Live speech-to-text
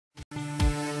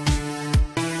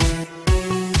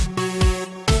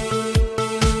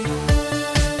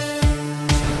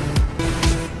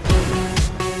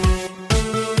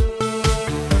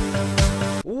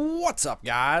What's up,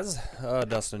 guys?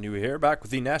 Dustin Yewy here, back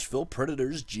with the Nashville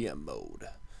Predators GM mode.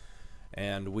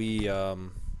 And we, here,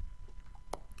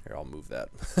 I'll move that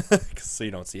so you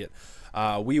don't see it.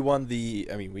 We won the,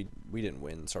 we didn't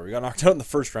win, sorry. We got knocked out in the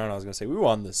first round. I was going to say, we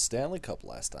won the Stanley Cup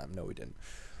last time. No, we didn't.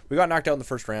 We got knocked out in the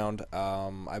first round.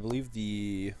 I believe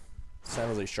the San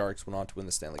Jose Sharks went on to win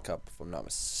the Stanley Cup, if I'm not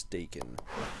mistaken.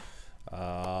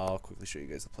 I'll quickly show you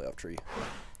guys the playoff tree.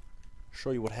 Show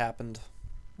you what happened.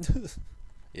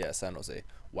 Yeah, San Jose.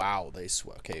 Wow, they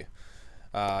swept. Okay.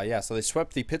 Yeah, so they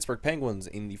swept the Pittsburgh Penguins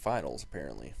in the finals,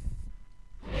 apparently.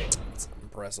 That's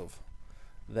impressive.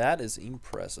 That is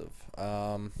impressive.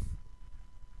 Yeah,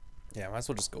 might as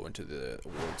well just go into the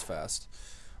awards fast.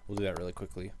 We'll do that really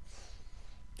quickly.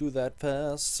 Do that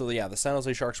fast. So, yeah, the San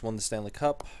Jose Sharks won the Stanley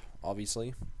Cup,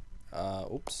 obviously.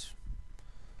 Oops.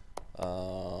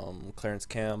 Clarence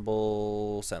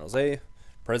Campbell, San Jose.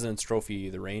 President's Trophy,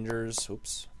 the Rangers.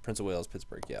 Oops. Prince of Wales,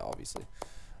 Pittsburgh. Yeah, obviously.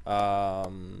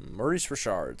 Maurice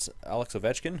Richard, Alex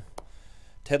Ovechkin.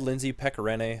 Ted Lindsay, Pekka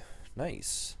Rinne.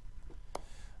 Nice.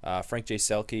 Frank J.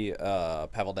 Selke,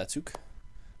 Pavel Datsyuk.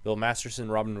 Bill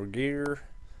Masterson, Robin Regeer.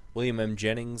 William M.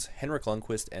 Jennings, Henrik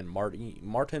Lundqvist, and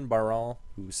Martin Baron,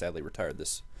 who sadly retired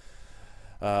this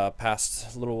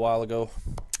past little while ago.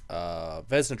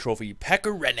 Vezina Trophy,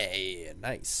 Pekka Rinne.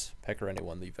 Nice. Pekka Rinne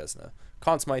won the Vezina.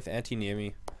 Conn Smythe, Antti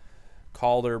Niemi.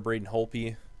 Calder, Braden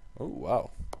Holtby. Oh,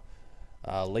 wow.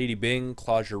 Lady Bing,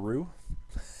 Claude Giroux.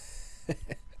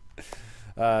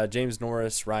 James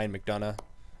Norris, Ryan McDonough.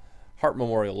 Hart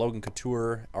Memorial, Logan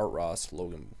Couture. Art Ross,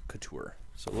 Logan Couture.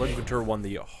 So Logan Couture won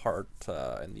the Hart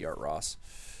and the Art Ross.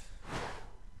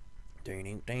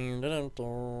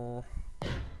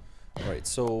 Alright,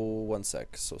 so 1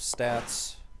 sec. So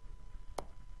stats.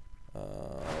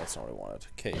 That's not what I wanted.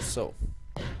 Okay, so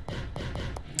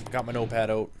got my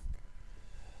notepad out.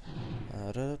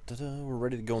 We're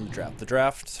ready to go in the draft. The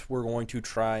draft, we're going to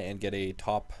try and get a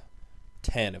top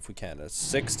 10 if we can. A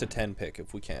 6 to 10 pick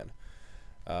if we can.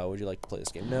 Would you like to play this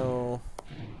game? No.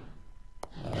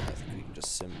 I think we can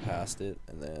just sim past it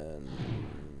and then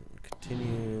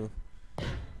continue.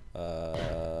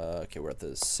 Okay, we're at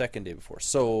the second day before.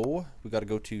 So, we got to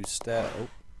go to stat. Oh.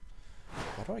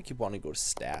 Why do I keep wanting to go to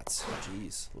stats?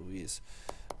 Jeez, Louise.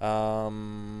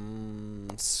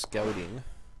 Scouting.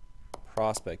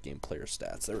 Prospect game player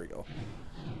stats. There we go.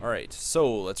 Alright,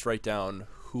 so let's write down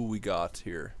who we got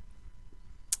here.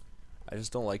 I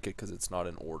just don't like it because it's not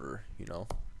in order, you know.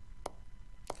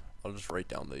 I'll just write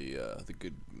down the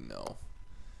good. No.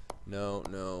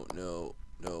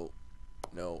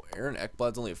 Aaron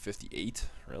Ekblad's only a 58.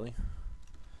 Really?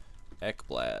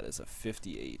 Ekblad is a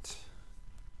 58.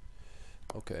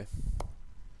 Okay.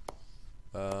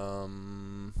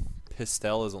 Pistel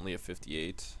is only a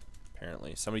 58.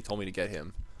 Apparently, somebody told me to get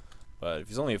him, but if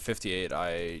he's only a 58,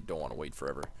 I don't want to wait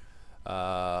forever.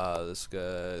 This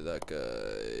guy, that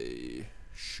guy,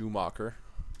 Schumacher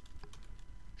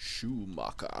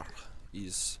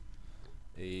is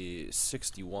a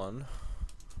 61.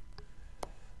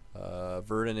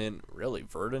 Verdinen, really?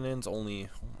 Verdinen's only,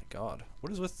 oh my god,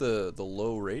 what is with the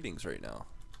low ratings right now?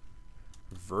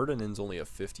 Verdinen's only a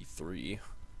 53.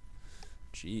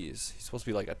 Jeez, he's supposed to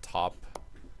be like a top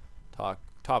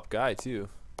guy too.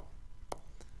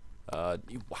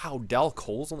 Wow, Dal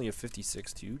Cole's only a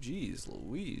 56 too. Jeez,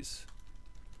 Louise.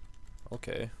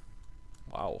 Okay.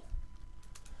 Wow.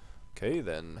 Okay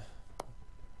then.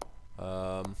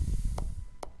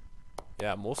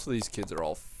 Yeah, most of these kids are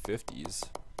all 50s.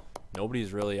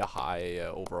 Nobody's really a high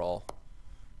overall.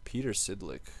 Peter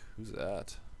Sidlick. Who's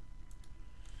that?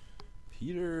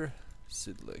 Peter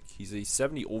Sidlick. He's a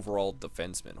 70 overall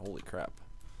defenseman. Holy crap.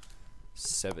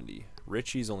 70.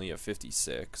 Richie's only a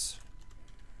 56.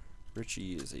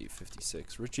 Richie is a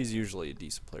 56. Richie's usually a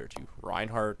decent player too.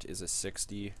 Reinhardt is a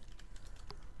 60.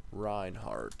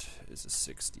 Reinhardt is a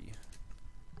 60.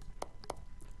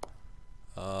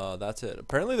 That's it.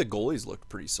 Apparently the goalies looked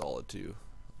pretty solid too.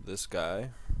 This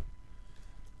guy.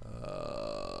 Am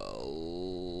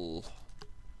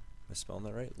I spelling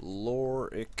that right?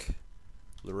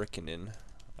 Lorikinen.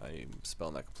 I'm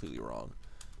spelling that completely wrong.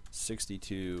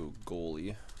 62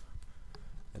 goalie.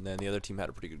 And then the other team had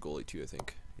a pretty good goalie too, I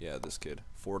think. Yeah, this kid,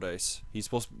 Fordyce. He's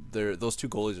supposed to, those two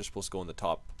goalies are supposed to go in the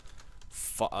top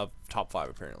 5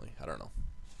 apparently. I don't know.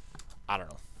 I don't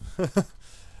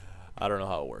know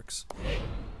how it works.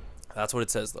 That's what it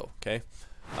says though, okay?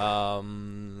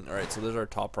 Alright, so those are our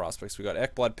top prospects. We got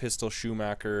Ekblad, Pistol,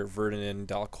 Schumacher, Verdinen,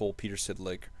 Dal Cole, Peter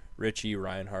Sidlick, Richie,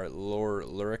 Reinhardt,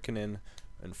 Lorikinen,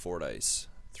 and Fordyce.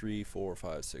 3, 4,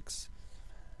 5, 6.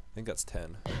 I think that's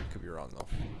 10. Could be wrong though.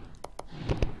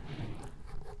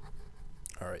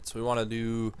 Alright, so we want to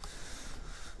do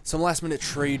Some last minute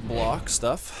trade block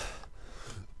stuff.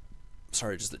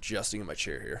 Sorry, just adjusting in my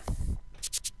chair here.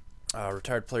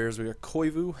 Retired players, we got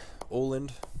Koivu,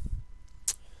 Oland,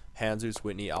 Hanzus,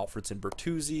 Whitney, Alfredson,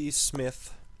 Bertuzzi,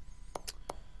 Smith,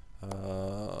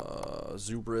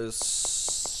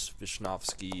 Zubris,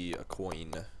 Vishnovsky, a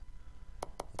coin.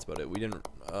 That's about it. We didn't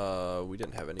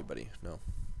have anybody. No.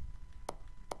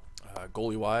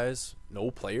 Goalie wise, no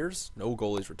players, no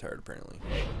goalies retired apparently.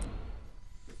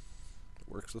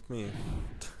 Works with me.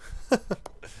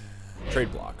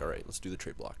 Trade block. All right, let's do the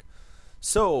trade block.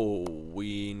 So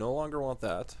we no longer want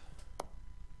that.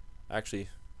 Actually,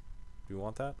 do we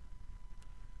want that?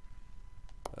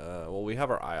 Well, we have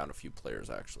our eye on a few players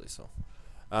actually. So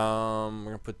we're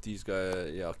gonna put these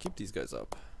guys. Yeah, I'll keep these guys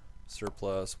up.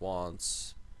 Surplus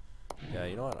wants. Yeah,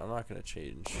 you know what? I'm not gonna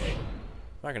change.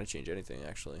 I'm not gonna change anything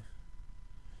actually.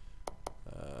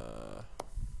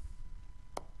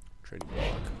 Trading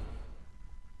block.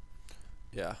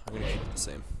 Yeah, I'm gonna keep it the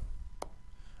same.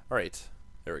 All right,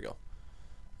 there we go.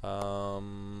 I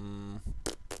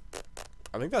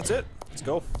think that's it. Let's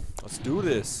go. Let's do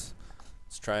this.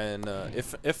 Let's try and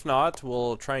if not,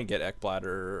 we'll try and get Ekblad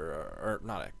or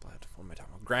not Ekblad. What am I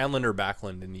talking about? Granlund or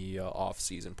Backlund in the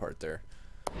off-season part there.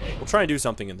 We'll try and do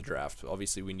something in the draft.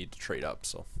 Obviously, we need to trade up.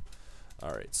 So,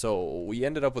 all right. So we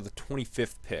ended up with a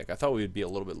 25th pick. I thought we would be a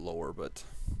little bit lower, but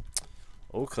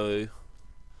okay.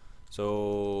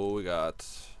 So we got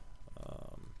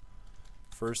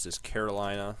first is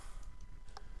Carolina.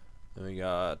 Then we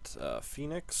got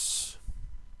Phoenix,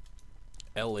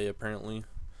 LA apparently,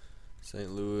 St.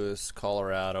 Louis,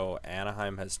 Colorado,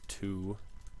 Anaheim has 2,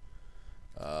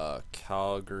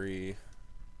 Calgary.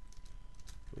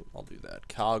 I'll do that.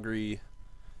 Calgary,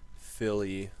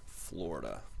 Philly,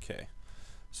 Florida. Okay,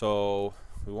 so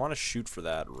we want to shoot for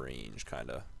that range, kind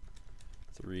of.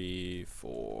 3,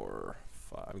 4,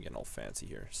 5. I'm getting all fancy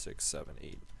here. 6, 7,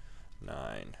 8,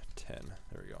 9, 10.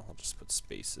 There we go. I'll just put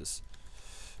spaces.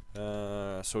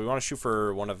 So we want to shoot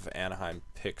for one of Anaheim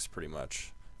picks, pretty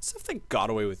much. As if they got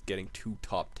away with getting 2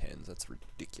 top 10s. That's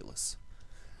ridiculous.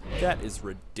 That is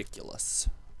ridiculous.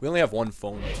 We only have one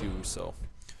phone too, so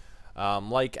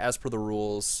like as per the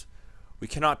rules, we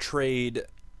cannot trade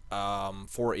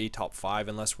for a top 5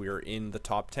 unless we are in the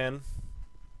top 10.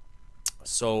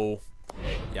 So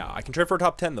yeah, I can trade for a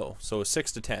top 10 though. So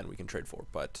 6 to 10 we can trade for,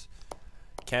 but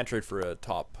can't trade for a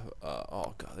top.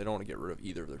 Oh god, they don't want to get rid of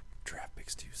either of their draft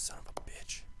picks too. Son of a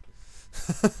bitch.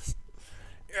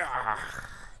 Yeah.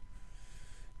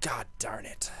 God darn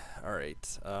it. All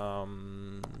right.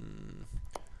 I'm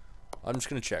just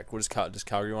gonna check. What does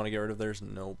Calgary want to get rid of theirs?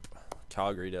 Nope.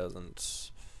 Calgary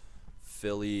doesn't.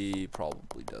 Philly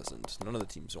probably doesn't. None of the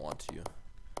teams want to.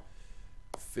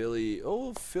 Philly.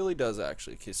 Oh, Philly does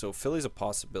actually. Okay, so Philly's a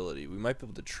possibility. We might be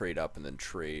able to trade up and then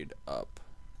trade up,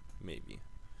 maybe.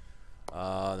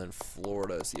 Then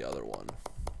Florida is the other one.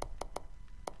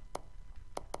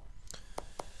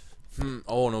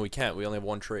 Oh no, we can't. We only have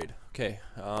one trade. Okay.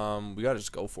 We gotta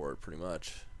just go for it, pretty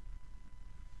much.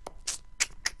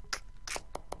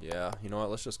 Yeah. You know what?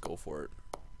 Let's just go for it.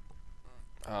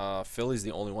 Philly's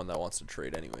the only one that wants to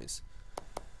trade, anyways.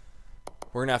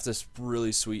 We're gonna have to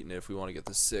really sweeten it if we want to get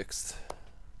the 6th.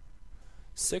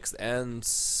 6th and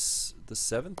the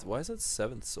 7th. Why is that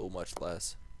 7th so much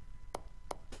less?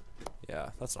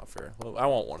 Yeah, that's not fair. Well, I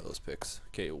want one of those picks.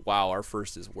 Okay, wow, our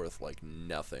first is worth like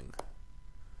nothing.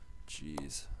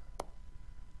 Jeez.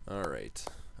 Alright.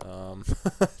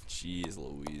 Jeez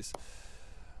Louise.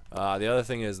 The other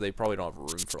thing is they probably don't have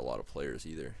room for a lot of players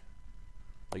either.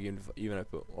 Like even if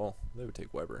well, they would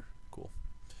take Weber. Cool.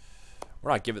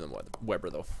 We're not giving them Weber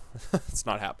though. It's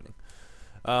not happening.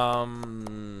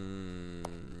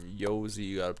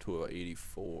 Yozy got up to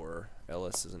 84.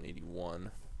 Ellis is an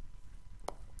 81.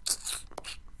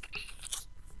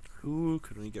 Who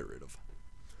could we get rid of?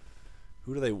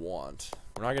 Who do they want?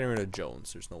 We're not getting rid of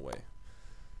Jones. There's no way.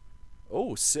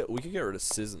 Oh, we could get rid of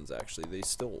Sissons, actually. They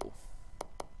still...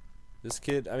 This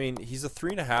kid, I mean, he's a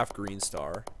 3.5 green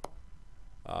star.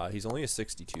 He's only a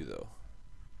 62, though.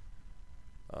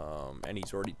 And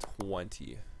he's already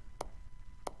 20.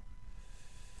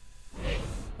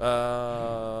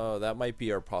 That might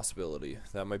be our possibility.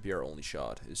 That might be our only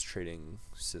shot, is trading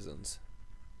Sissons.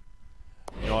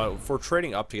 You know, if we're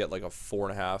trading up to get like a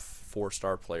 4.5,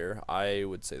 4-star player, I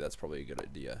would say that's probably a good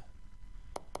idea.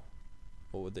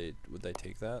 What would they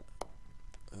take that?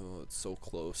 Oh, it's so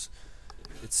close.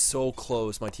 It's so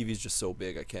close. My TV's just so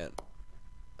big I can't.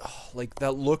 Oh, like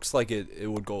that looks like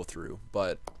it would go through,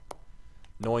 but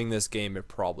knowing this game, it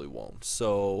probably won't.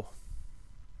 So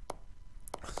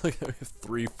look at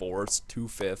 3/4,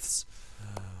 2/5.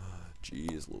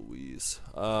 Jeez Louise.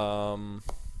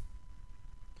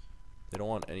 They don't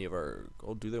want any of our...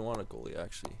 Oh, do they want a goalie,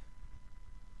 actually?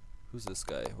 Who's this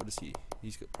guy? What is he?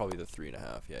 He's probably the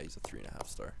 3.5. Yeah, he's a 3.5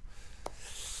 star.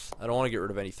 I don't want to get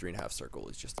rid of any 3.5 star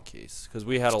goalies just in case. Because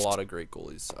we had a lot of great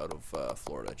goalies out of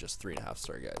Florida. Just 3.5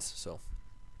 star guys. So,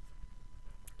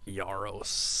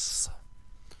 Yaros.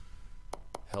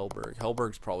 Hellberg.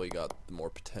 Hellberg's probably got the more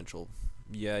potential.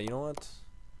 Yeah, you know what?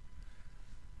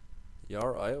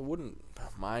 I wouldn't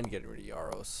mind getting rid of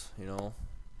Yaros, you know?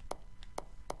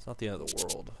 It's not the end of the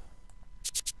world.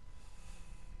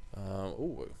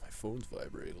 Oh, my phone's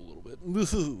vibrating a little bit.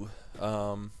 Woohoo!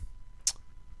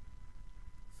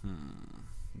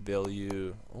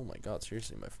 Value. Oh my god,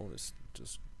 seriously, my phone is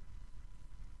just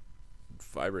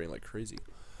vibrating like crazy.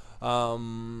 Who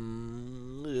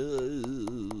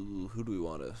do we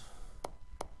want to...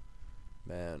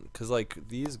 Man, because, like,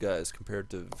 these guys compared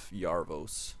to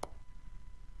Yarvos...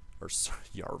 Or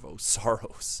Yarvos,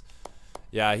 Saros.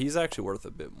 Yeah, he's actually worth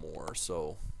a bit more,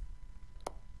 so...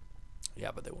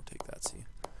 Yeah, but they won't take that, see.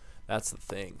 That's the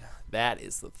thing. That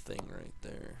is the thing right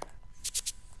there.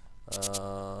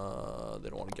 They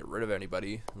don't want to get rid of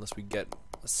anybody unless we get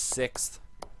a sixth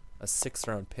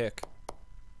round pick,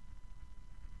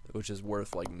 which is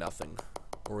worth like nothing.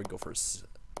 Or we go for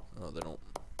oh, they don't.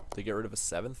 They get rid of a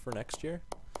 7th for next year.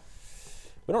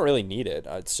 We don't really need it.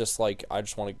 It's just like I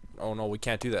just want to. Oh no, we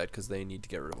can't do that because they need to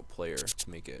get rid of a player to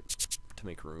make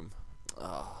room.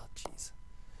 Ah, jeez.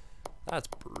 That's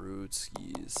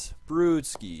Broodskis.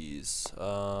 Broodskis.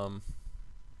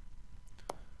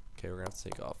 Okay, we're gonna have to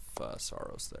take off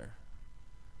Saros there.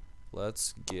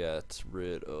 Let's get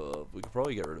rid of... We could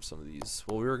probably get rid of some of these.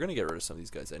 Well, we were gonna get rid of some of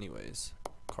these guys anyways.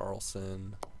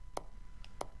 Carlson.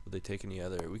 Would they take any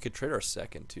other? We could trade our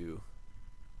 2nd too.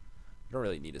 We don't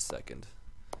really need a 2nd.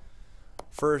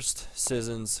 First,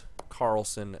 Sissons,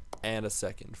 Carlson, and a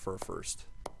 2nd for a 1st.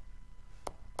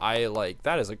 I like...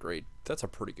 That is a great... That's a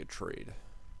pretty good trade.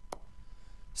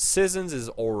 Sissons is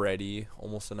already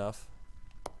almost enough.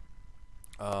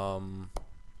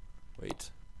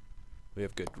 Wait. We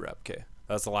have good rep. Okay.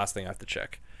 That's the last thing I have to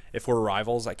check. If we're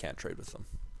rivals, I can't trade with them.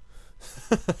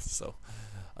 So,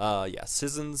 yeah.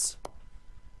 Sissons,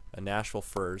 a Nashville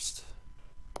 1st,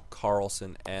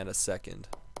 Carlson, and a 2nd.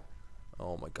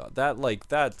 Oh my god.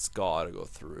 That's gotta go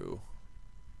through.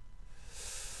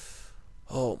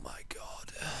 Oh my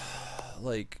god.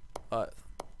 Like,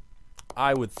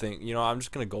 I would think, you know, I'm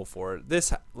just gonna go for it.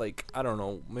 This, like, I don't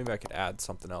know, maybe I could add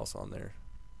something else on there.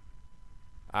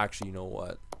 Actually, you know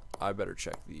what? I better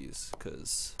check these,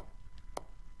 because...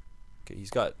 Okay, he's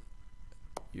got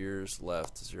years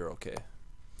left, 0, okay.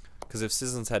 Because if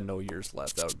Sissons had no years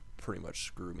left, that would pretty much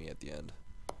screw me at the end.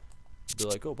 I'd be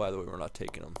like, oh, by the way, we're not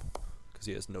taking him, because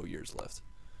he has no years left.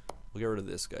 We'll get rid of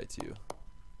this guy, too.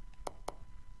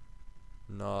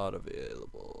 Not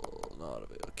available. Not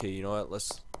available. Okay, you know what?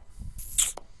 Let's...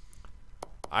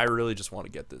 I really just want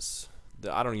to get this.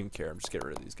 I don't even care. I'm just getting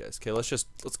rid of these guys. Okay, let's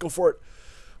go for it.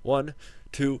 1,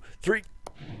 2, 3.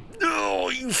 No,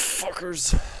 you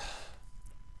fuckers.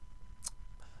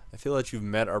 I feel like you've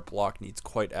met our block needs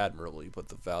quite admirably, but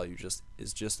the value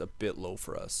is just a bit low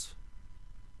for us.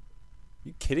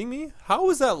 You kidding me? How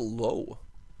is that low?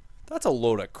 That's a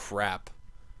load of crap.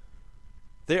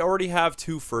 They already have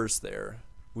 2 firsts there.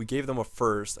 We gave them a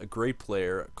 1st, a great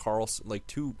player, Carlson, like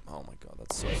 2. Oh my god,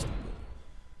 that's so stupid.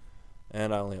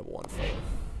 And I only have 1 phone.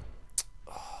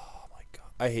 Oh my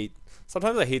god.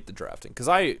 Sometimes I hate the drafting because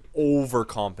I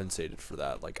overcompensated for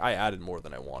that. Like, I added more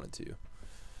than I wanted to.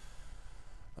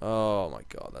 Oh my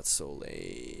god, that's so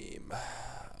lame.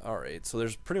 Alright, so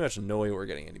there's pretty much no way we're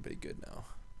getting anybody good now.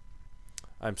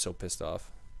 I'm so pissed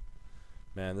off.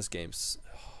 Man, this game's...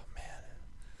 Oh, man.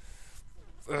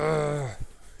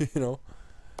 You know?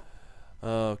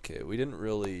 Okay, we didn't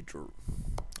really...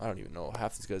 I don't even know.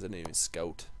 Half these guys didn't even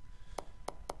scout.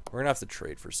 We're going to have to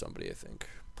trade for somebody, I think.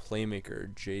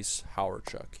 Playmaker, Jace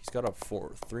Howarchuk. He's got a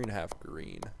 3.5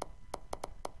 green.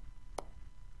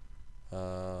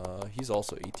 He's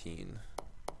also 18.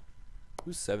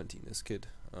 Who's 17? This kid?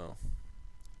 Oh.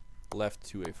 Left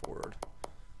 2A forward.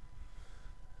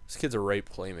 This kid's a right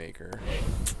playmaker.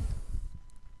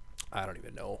 I don't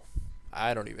even know.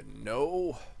 I don't even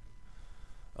know.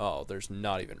 Oh, there's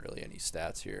not even really any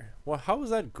stats here. Well, how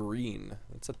is that green?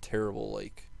 That's a terrible,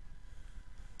 like...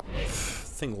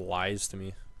 thing lies to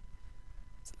me.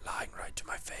 It's lying right to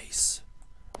my face.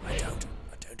 I don't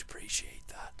appreciate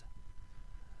that.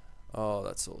 Oh,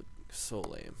 that's so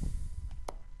lame.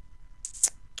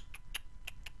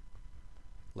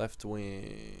 Left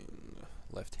wing,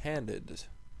 left-handed.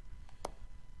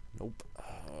 Nope.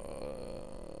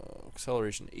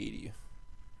 Acceleration 80.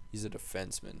 He's a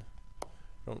defenseman.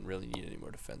 Don't really need any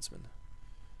more defensemen.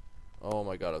 Oh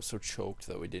my god, I'm so choked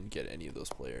that we didn't get any of those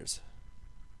players.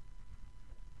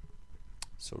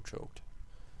 So choked.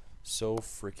 So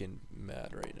freaking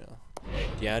mad right now.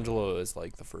 D'Angelo is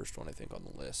like the first one I think on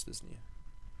the list, isn't he?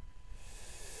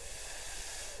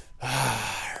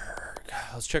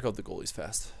 Let's check out the goalies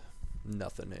fast.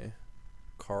 Nothing, eh?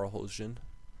 Carl Hosjan.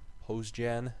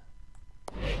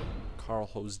 Carl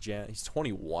Hosjan. He's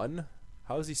 21?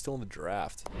 How is he still in the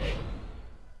draft?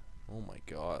 Oh my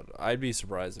god. I'd be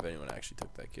surprised if anyone actually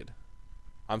took that kid.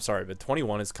 I'm sorry, but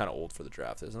 21 is kind of old for the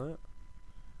draft, isn't it?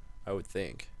 I would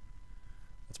think.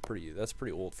 That's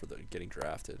pretty old for the getting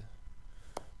drafted.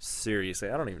 Seriously,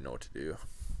 I don't even know what to do.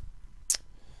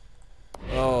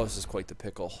 Oh, this is quite the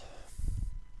pickle.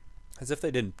 As if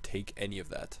they didn't take any of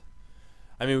that.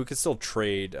 I mean, we could still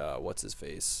trade, what's his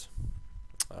face?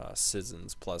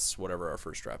 Sissons plus whatever our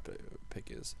first draft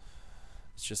pick is.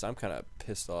 It's just, I'm kind of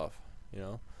pissed off, you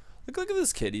know? Look at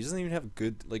this kid. He doesn't even have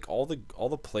good, like, all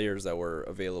the players that were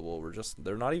available were just,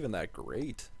 they're not even that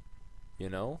great, you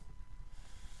know?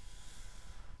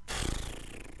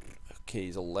 Okay,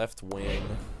 he's a left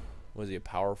wing. Was he a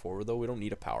power forward, though? We don't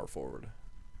need a power forward.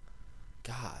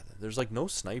 God, there's, like, no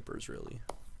snipers, really.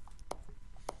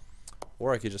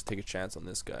 Or I could just take a chance on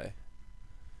this guy.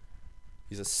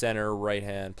 He's a center,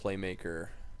 right-hand playmaker.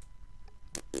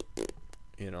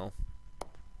 You know?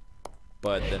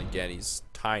 But then again, he's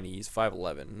tiny. He's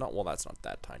 5'11". Not, well, that's not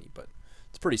that tiny, but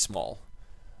it's pretty small.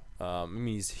 I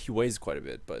mean, he weighs quite a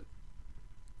bit, but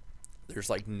there's,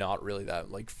 like, not really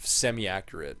that, like,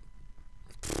 semi-accurate.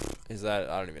 Is that,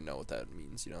 I don't even know what that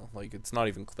means, you know? Like, it's not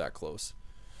even that close.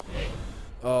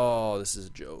 Oh, this is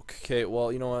a joke. Okay,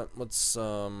 well, you know what? Let's,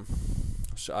 I'm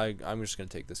just going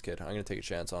to take this kid. I'm going to take a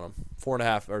chance on him.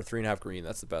 4.5 or 3.5 green.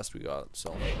 That's the best we got.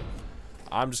 So,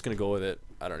 I'm just going to go with it.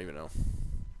 I don't even know.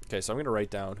 Okay, so I'm going to write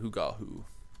down who got who.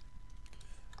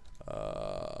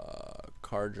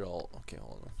 Cargill. Okay,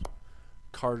 hold on.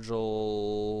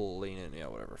 Cargill, Lehnen, yeah,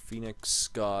 whatever. Phoenix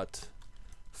got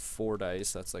 4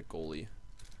 dice. That's like goalie.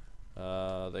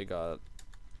 They got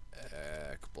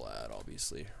Ekblad,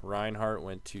 obviously. Reinhardt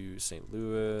went to St.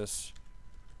 Louis.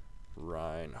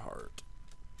 Reinhardt.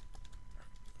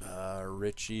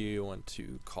 Richie went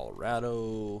to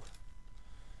Colorado.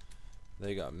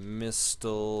 They got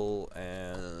Mistel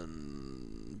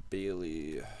and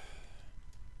Bailey.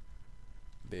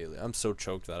 I'm so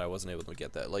choked that I wasn't able to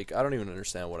get that. Like, I don't even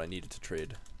understand what I needed to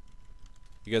trade.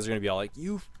 You guys are gonna be all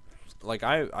like,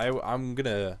 I'm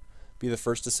gonna be the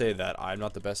first to say that I'm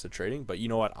not the best at trading, but you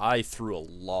know what? I threw a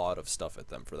lot of stuff at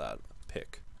them for that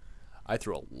pick. I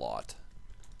threw a lot.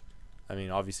 I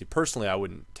mean, obviously, personally, I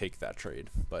wouldn't take that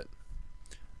trade, but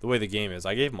the way the game is,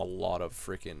 I gave them a lot of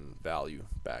freaking value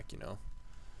back, you know?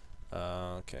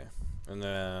 Okay. And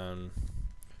then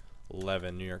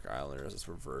 11, New York Islanders. That's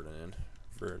where Verdinen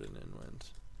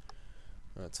went.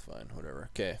 That's fine. Whatever.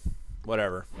 Okay.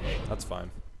 Whatever. That's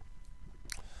fine.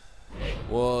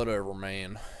 Whatever,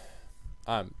 man.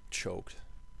 I'm choked.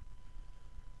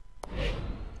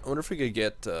 I wonder if we could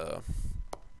get,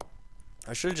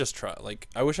 I should have just tried, like,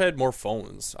 I wish I had more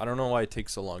phones. I don't know why it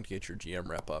takes so long to get your GM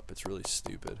rep up. It's really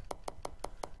stupid.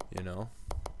 You know?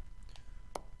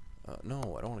 No,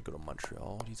 I don't want to go to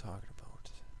Montreal. What are you talking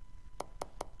about?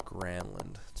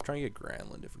 Granlund. Let's try and get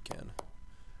Granlund if we can.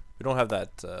 We don't have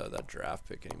that that draft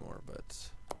pick anymore,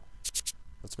 but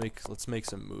let's make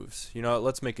some moves. You know what?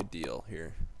 Let's make a deal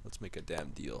here. Let's make a damn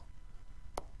deal.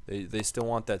 They still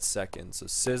want that second, so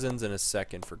Sissons and a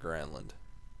second for Granlund.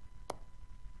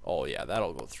 Oh yeah,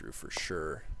 that'll go through for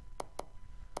sure.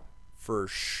 For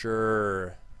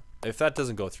sure. If that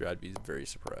doesn't go through, I'd be very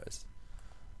surprised.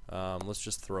 Let's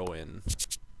just throw in.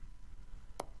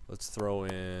 Let's throw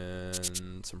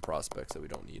in some prospects that we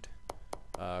don't need.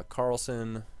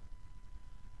 Carlson,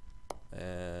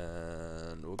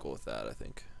 and we'll go with that. I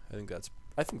think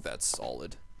that's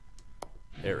solid.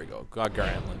 There we go. Got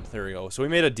Granlund. There we go. So we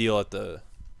made a deal at the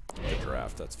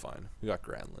draft. That's fine. We got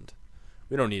Granlund.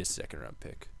 We don't need a second round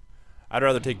pick. I'd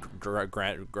rather take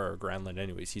Granlund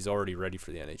anyways. He's already ready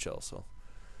for the NHL. So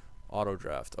auto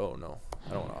draft. Oh no,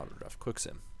 I don't want to auto draft. Quick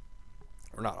sim.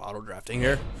 We're not auto drafting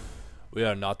here. We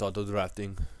are not auto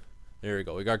drafting. There we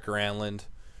go. We got Granlund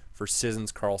for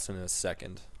Sissons, Carlson in a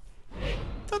second.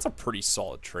 That's a pretty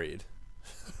solid trade.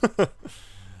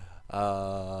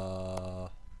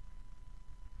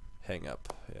 Hang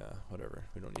up. Yeah, whatever.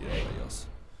 We don't need anybody else.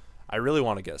 I really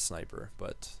want to get a sniper,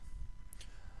 but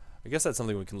I guess that's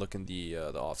something we can look in the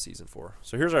off season for.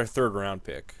 So here's our 3rd round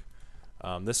pick.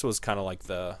 This was kind of like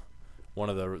one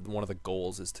of the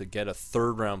goals is to get a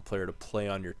 3rd round player to play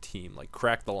on your team, like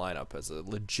crack the lineup as a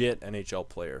legit NHL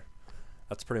player.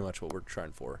 That's pretty much what we're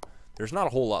trying for. There's not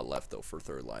a whole lot left though for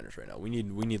third liners right now. We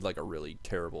need like a really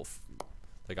terrible,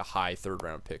 like a high third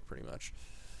round pick pretty much.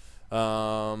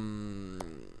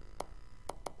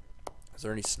 Is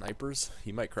there any snipers?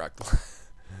 He might crack the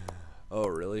Oh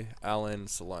really? Alan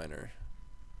Saliner.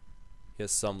 He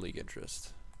has some league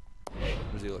interest.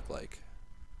 What does he look like?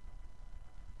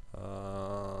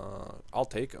 I'll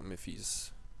take him if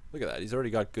he's. Look at that. He's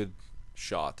already got good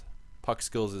shot. Puck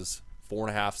skills is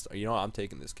 4.5. You know what? I'm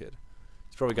taking this kid.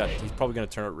 He's probably going to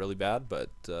turn out really bad, but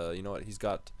you know what? He's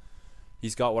got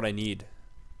what I need.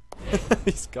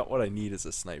 He's got what I need as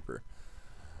a sniper.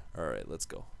 All right, let's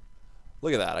go.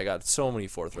 Look at that. I got so many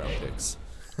 4th round picks.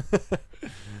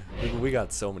 We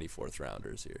got so many 4th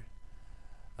rounders here.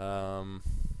 I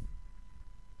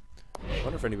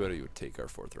wonder if anybody would take our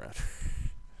 4th rounder.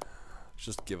 Let's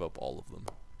just give up all of them.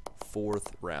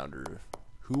 4th rounder.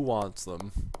 Who wants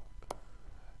them?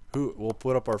 Who? We'll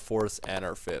put up our 4ths and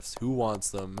our 5ths. Who wants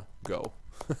them? Go.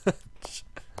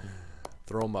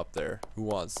 Throw them up there. Who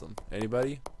wants them?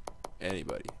 Anybody?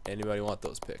 Anybody? Anybody want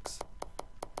those picks?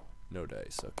 No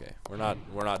dice. Okay, we're not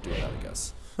doing that. I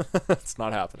guess it's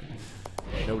not happening.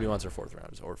 Nobody wants our 4th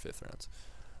rounds or 5th rounds.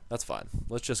 That's fine.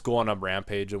 Let's just go on a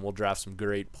rampage and we'll draft some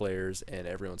great players, and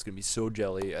everyone's gonna be so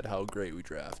jelly at how great we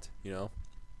draft. You know.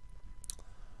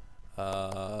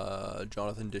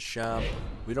 Jonathan Deschamps.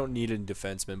 We don't need a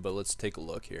defenseman, but let's take a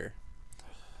look here.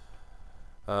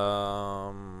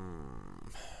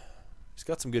 He's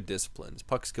got some good disciplines.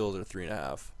 Puck skills are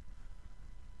 3.5.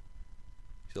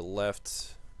 He's a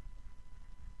left.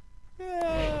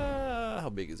 Yeah, how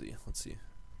big is he? Let's see.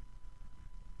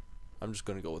 I'm just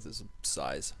gonna go with his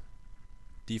size.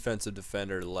 Defensive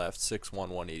defender, left, 6'1",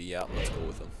 180. Yeah, let's go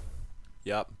with him.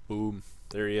 Yep, boom.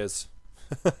 There he is.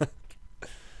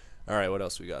 All right, what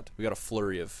else we got? We got a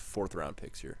flurry of 4th round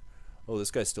picks here. Oh,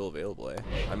 this guy's still available, eh?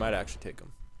 I might actually take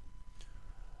him.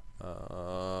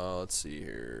 Let's see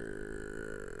here.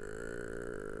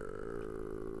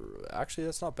 Actually,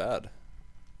 that's not bad.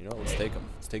 You know, let's take him.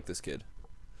 Let's take this kid.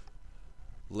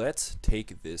 Let's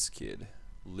take this kid.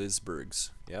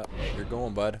 Lisbergs. Yep, you're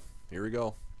going, bud. Here we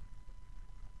go.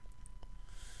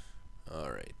 All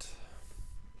right.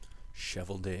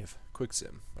 Shovel Dave. Quick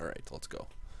sim. All right, let's go.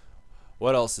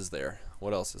 What else is there?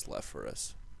 What else is left for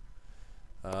us?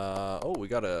 Oh, we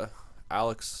got a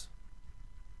Alex.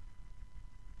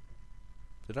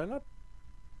 Did I not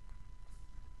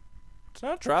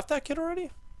draft that kid already?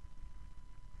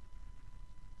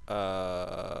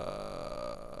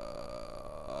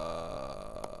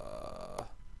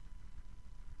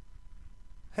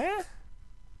 Huh?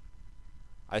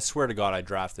 I swear to God I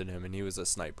drafted him and he was a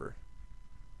sniper.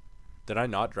 Did I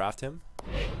not draft him?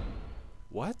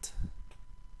 What?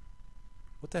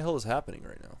 What the hell is happening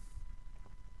right now?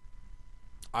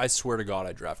 I swear to God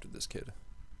I drafted this kid.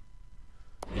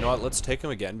 You know what? Let's take him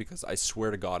again because I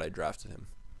swear to God I drafted him.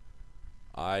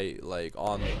 I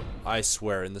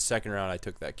swear in the 2nd round I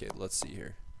took that kid. Let's see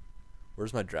here.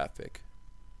 Where's my draft pick?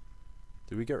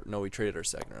 Did we get? No, we traded our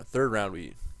 2nd round. 3rd round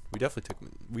we definitely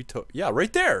took him. Yeah,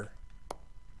 right there.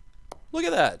 Look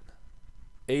at that.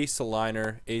 A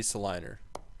Saliner.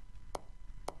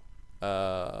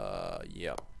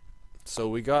 Yep. So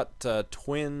we got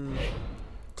twin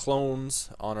clones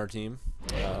on our team.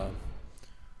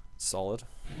 Solid.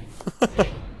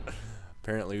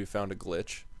 Apparently we found a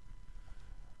glitch.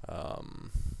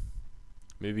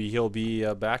 Maybe he'll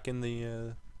be back in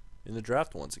the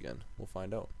draft once again. We'll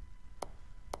find out.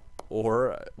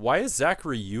 Or why is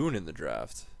Zachary Yoon in the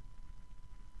draft?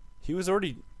 He was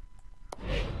already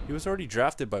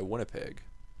drafted by Winnipeg.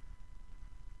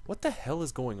 What the hell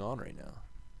is going on right now?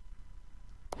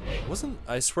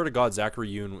 I swear to God, Zachary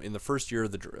Yoon in the first year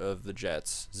of the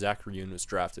Jets, Zachary Yoon was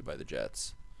drafted by the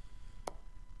Jets.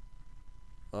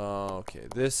 Okay,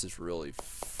 this is really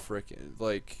freaking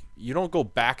like you don't go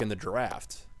back in the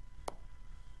draft.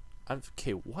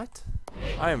 Okay, what?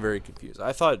 I am very confused.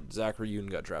 I thought Zachary Yoon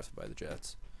got drafted by the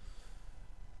Jets.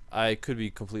 I could be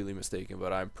completely mistaken,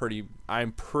 but I'm pretty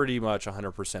much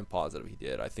 100% positive he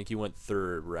did. I think he went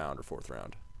 3rd round or 4th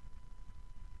round.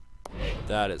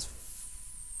 That is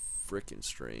freaking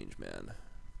strange, man.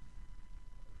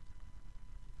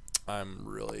 I'm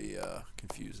really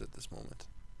confused at this moment.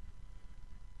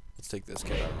 Let's take this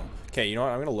kid. I don't know. Okay, you know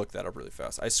what? I'm gonna look that up really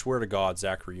fast. I swear to God,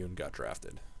 Zachary Yoon got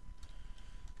drafted.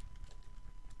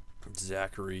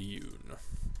 Zachary Yoon.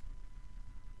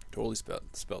 Totally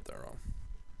spelled that wrong.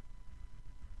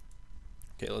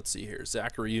 Okay, let's see here.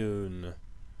 Zachary Yoon.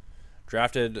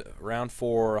 Drafted round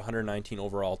 4, 119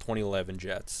 overall, 2011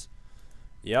 Jets.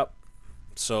 Yep.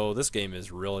 So this game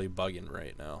is really bugging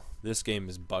right now. This game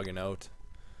is bugging out.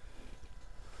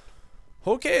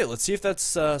 Okay, let's see if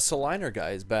that's Soliner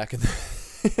guy is back in,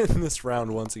 in this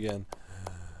round once again.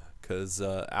 Because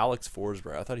Alex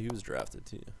Forsberg, I thought he was drafted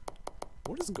too.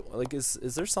 What is like?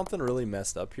 Is there something really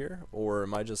messed up here, or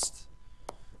am I just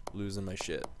losing my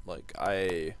shit? Like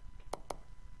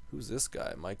who's this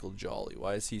guy? Michael Jolly.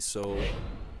 Why is he so?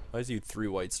 Why is he 3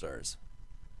 white stars?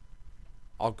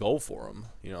 I'll go for him.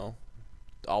 You know,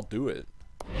 I'll do it.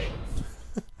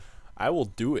 I will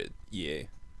do it. Yeah.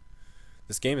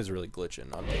 This game is really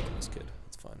glitching. I'm taking this kid.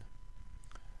 It's fine.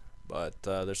 But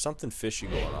there's something fishy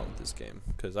going on with this game.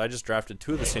 Because I just drafted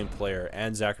 2 of the same player,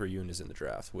 and Zachary Yoon is in the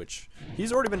draft, which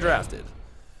he's already been drafted.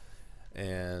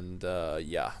 And,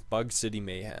 yeah, Bug City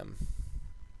Mayhem.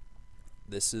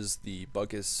 This is the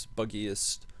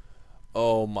buggiest.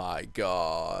 Oh, my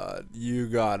God. You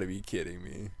gotta be kidding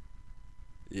me.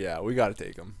 Yeah, we gotta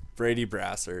take him. Brady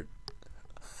Brassard.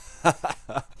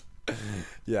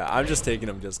 Yeah, I'm just taking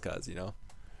him just cause, you know.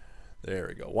 There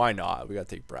we go. Why not? We gotta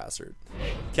take Brassard.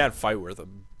 Can't fight worth a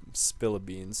spill of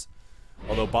beans.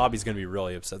 Although Bobby's gonna be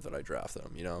really upset that I drafted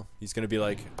him. You know, he's gonna be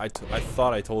like, I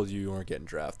thought I told you weren't getting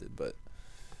drafted, but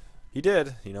he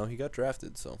did. You know, he got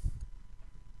drafted. So,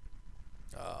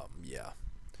 yeah.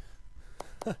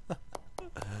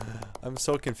 I'm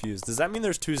so confused. Does that mean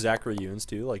there's 2 Zachary Yoons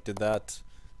too? Like, did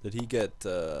he get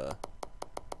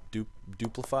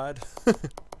duplified?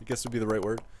 I guess would be the right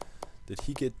word. Did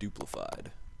he get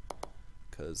duplified?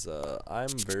 Because I'm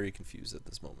very confused at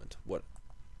this moment. What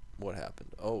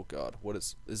happened? Oh God,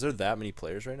 is there that many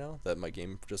players right now that my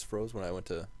game just froze when I went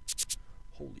to?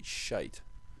 Holy shite!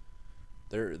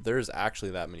 There's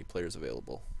actually that many players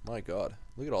available. My God,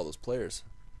 look at all those players.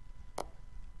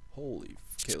 Holy.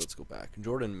 Okay, let's go back.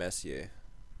 Jordan Messier.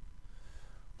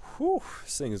 Whew,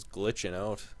 this thing is glitching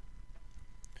out.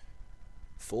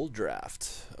 Full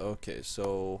draft. Okay,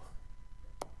 so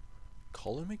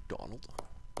Colin McDonald.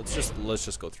 Let's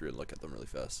just go through and look at them really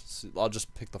fast. So I'll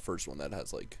just pick the first one that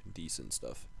has like decent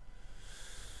stuff.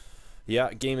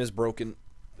 Yeah, game is broken.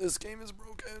 This game is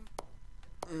broken.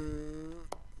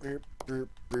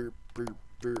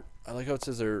 I like how it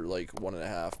says they're like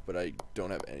 1.5, but I don't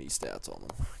have any stats on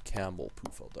them. Campbell,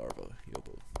 Pufel, Darva,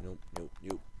 Yobo. Nope, nope,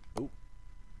 nope, nope,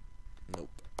 nope, nope,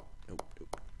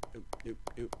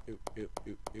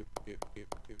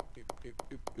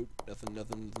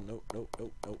 nothing, nope,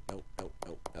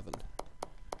 nothing.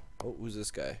 Oh, who's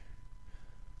this guy?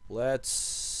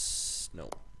 Let's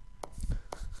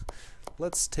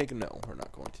take a no. We're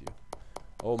not going to.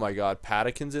 Oh my God,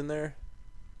 Patakin's in there.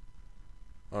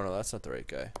 Oh no, that's not the right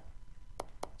guy.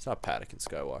 It's not Patakin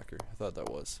Skywalker. I thought that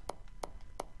was.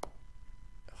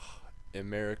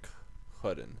 Emerick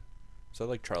Hudden. Is that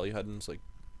like Charlie Hudden's like?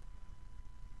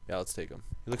 Yeah, let's take him.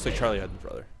 He looks like Charlie Hudden's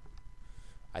brother.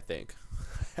 I think.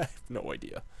 I have no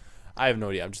idea. I'm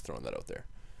just throwing that out there.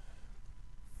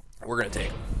 We're gonna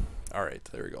take him. All right,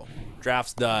 there we go.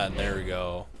 Draft's done. There we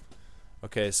go.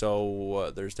 Okay,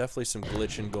 so there's definitely some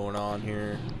glitching going on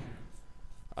here.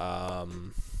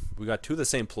 We got 2 of the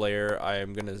same player. I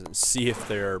am gonna see if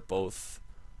they're both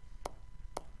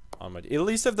on my. At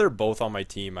least if they're both on my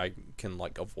team, I can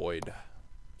like avoid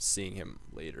seeing him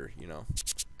later. You know,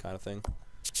 kind of thing.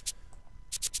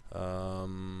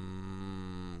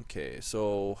 Okay,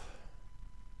 so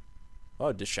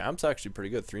Deschamps actually pretty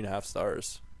good. 3.5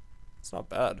 stars. It's not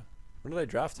bad. When did I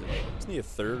draft him? Isn't he a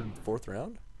 3rd, 4th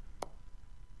round?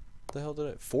 What the hell did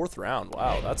I? 4th round.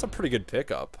 Wow, that's a pretty good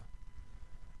pickup.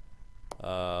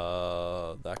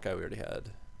 That guy we already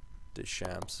had.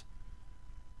 Deschamps.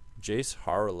 Jace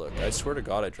Harlock. I swear to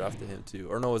God I drafted him too.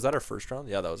 Or no, was that our 1st round?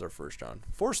 Yeah, that was our 1st round.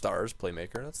 4 stars,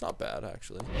 playmaker. That's not bad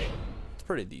actually. It's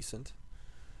pretty decent.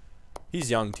 He's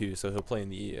young too, so he'll play in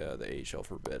the AHL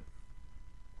for a bit.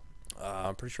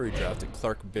 I'm pretty sure he drafted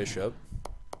Clark Bishop.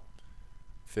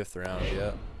 5th round,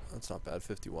 yeah. That's not bad.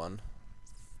 51.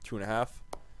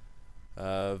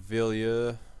 2.5.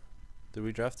 Villia. Did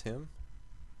we draft him?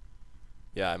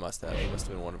 Yeah, I must have. He must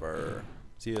have been one of our.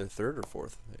 Is he a 3rd or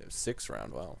 4th? 6th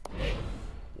round. Wow.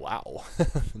 Wow.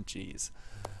 Jeez.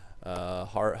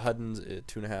 Hudden's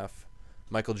 2.5.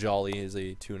 Michael Jolly is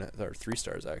a 2.5 or 3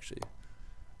 stars actually.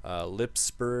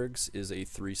 Lipsburg's is a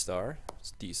 3-star.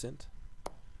 It's decent.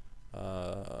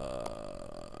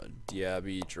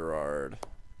 Diaby Gerard.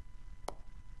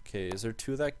 Okay, is there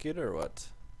 2 of that kid or what?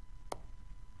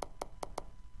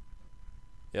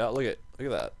 Yeah, look at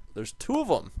that. There's 2 of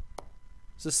them.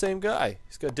 It's the same guy.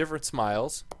 He's got different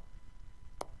smiles.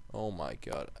 Oh my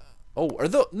God. Oh,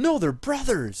 no, they're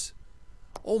brothers.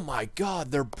 Oh my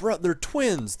God, they're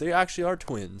twins. They actually are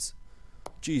twins.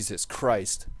 Jesus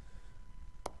Christ.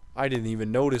 I didn't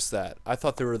even notice that. I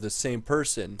thought they were the same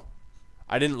person.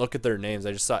 I didn't look at their names.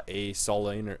 I just saw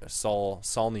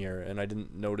Saulnier, and I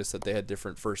didn't notice that they had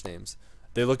different first names.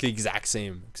 They look the exact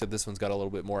same, except this one's got a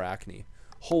little bit more acne.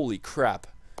 Holy crap.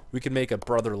 We could make a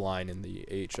brother line in the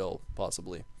AHL,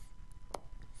 possibly.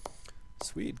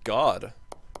 Sweet God.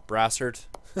 Brassert.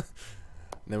 And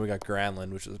then we got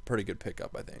Granlund, which is a pretty good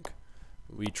pickup, I think.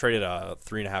 We traded a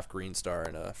 3.5 green star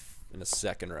in a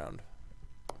second round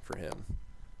for him.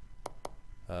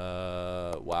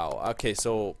 Wow. Okay,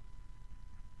 so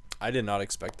I did not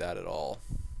expect that at all.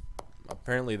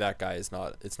 Apparently that guy is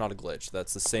not, it's not a glitch.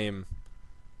 That's the same.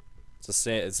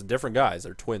 It's a different guys.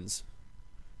 They're twins.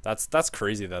 That's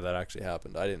crazy that actually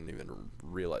happened. I didn't even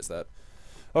realize that.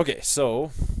 Okay,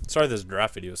 so sorry this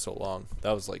draft video is so long.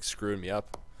 That was like screwing me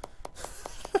up.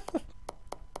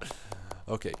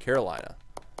 Okay, Carolina.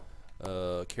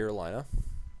 Carolina.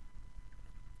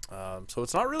 So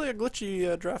it's not really a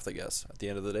glitchy draft, I guess. At the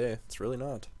end of the day, it's really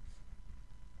not.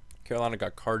 Carolina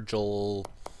got Cargill.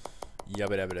 I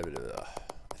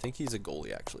think he's a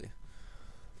goalie actually.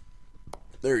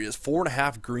 There he is,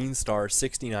 4.5 green star,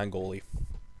 69 goalie.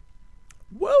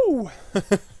 Whoa!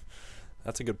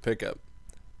 That's a good pickup.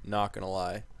 Not gonna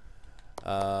lie.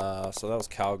 So that was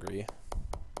Calgary.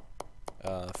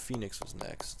 Phoenix was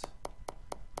next.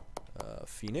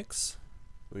 Phoenix?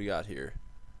 What do we got here?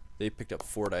 They picked up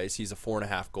Fordyce. He's a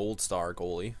 4.5 gold star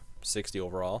goalie. 60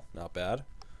 overall. Not bad.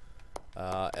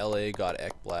 LA got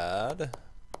Ekblad.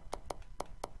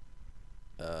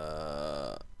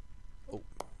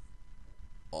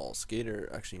 All skater.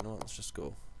 Actually, you know what? Let's just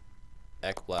go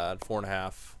Ekblad.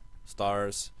 4.5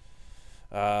 stars.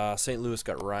 St. Louis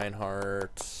got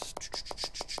Reinhardt.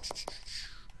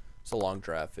 It's a long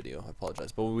draft video. I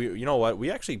apologize, but you know what?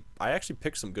 I actually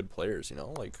picked some good players. You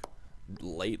know, like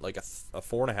late, like a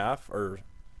 4.5 or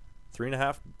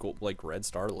 3.5 gold, like red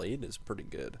star late is pretty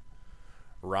good.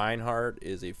 Reinhardt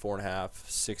is a 4.5,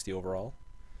 60 overall.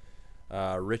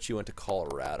 Richie went to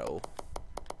Colorado.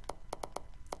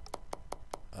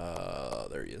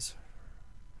 There he is.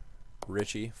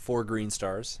 Richie, 4 green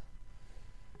stars.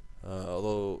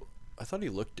 Although I thought he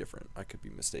looked different. I could be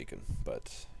mistaken,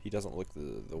 but he doesn't look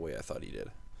the way I thought he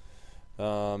did.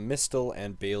 Mistel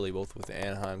and Bailey both with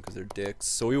Anaheim because they're dicks.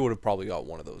 So we would have probably got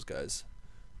one of those guys.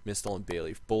 Mistel and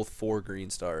Bailey, both 4 green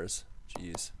stars.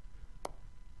 Jeez.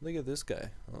 Look at this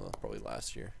guy. Oh, probably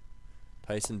last year.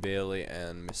 Tyson Bailey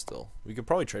and Mistel. We could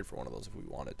probably trade for one of those if we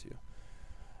wanted to.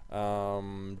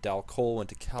 Dal Cole went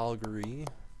to Calgary.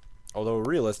 Although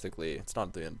realistically, it's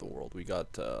not the end of the world. We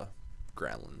got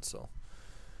Granlund, so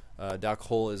Dal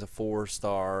Cole is a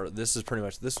 4-star. This is pretty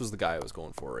much, this was the guy I was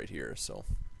going for right here. So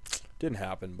didn't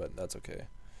happen, but that's okay.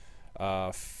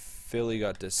 Philly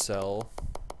got DeSalle.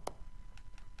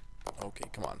 Okay,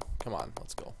 come on,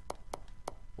 let's go.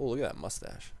 Oh, look at that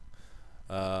mustache.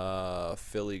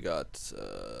 Philly got is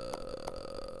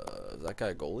that guy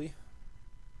a goalie?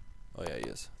 Oh yeah, he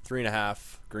is.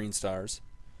 3.5 green stars.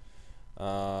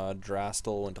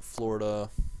 Drastel went to Florida.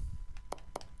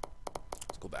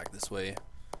 Let's go back this way.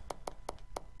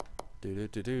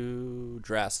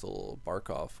 Drastel,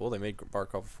 Barkov. Well, they made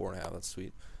Barkov a 4.5. That's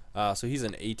sweet. So he's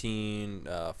an 18,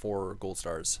 4 gold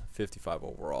stars, 55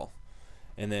 overall.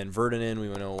 And then Verdinen, we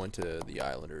went to the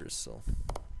Islanders. So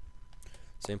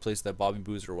same place that Bobby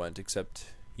Boozer went, except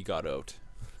he got out.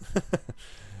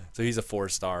 So he's a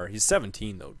 4-star. He's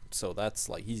 17 though, so that's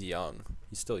like, he's young.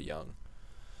 He's still young.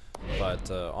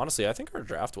 But honestly, I think our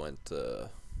draft went.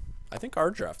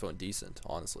 Decent.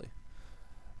 Honestly.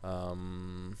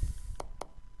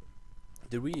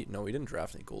 Did we? No, we didn't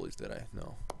draft any goalies, did I?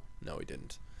 No, we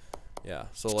didn't. Yeah.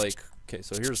 So like, okay.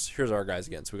 So here's our guys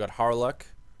again. So we got Harluck.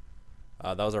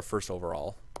 That was our first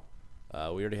overall. We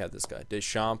already had this guy.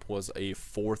 Deschamps was a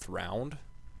 4th round.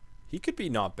 He could be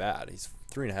not bad. He's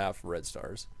 3.5 red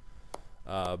stars.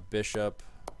 Bishop,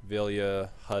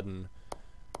 Villia, Hudden,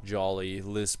 Jolly,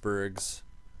 Lisbergs.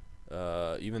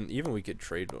 Even we could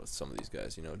trade with some of these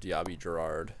guys. You know, Diaby,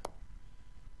 Gerard.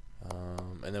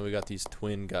 And then we got these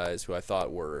twin guys who I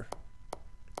thought were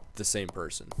the same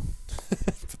person,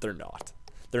 but they're not.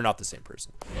 They're not the same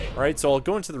person. All right, so I'll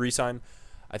go into the re-sign.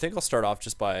 I think I'll start off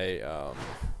just by,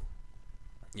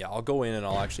 yeah, I'll go in and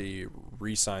I'll actually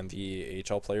re-sign the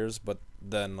AHL players, but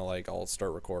then like I'll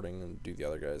start recording and do the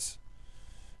other guys,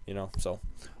 you know. So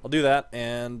I'll do that,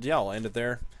 and yeah, I'll end it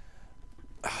there.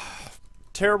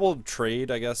 Terrible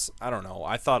trade, I guess. I don't know.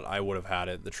 I thought I would have had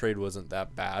it. The trade wasn't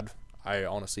that bad. I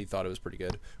honestly thought it was pretty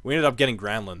good. We ended up getting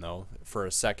Granlund though for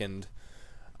a second,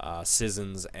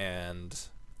 Sissons, and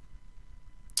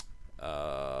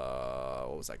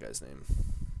what was that guy's name?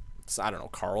 I don't know,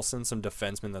 Carlson, some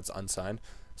defenseman that's unsigned.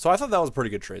 So I thought that was a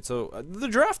pretty good trade. So the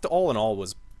draft all in all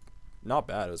was not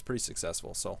bad. It was pretty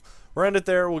successful. So we're end it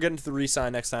there. We'll get into the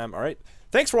re-sign next time. All right.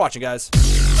 Thanks for watching, guys.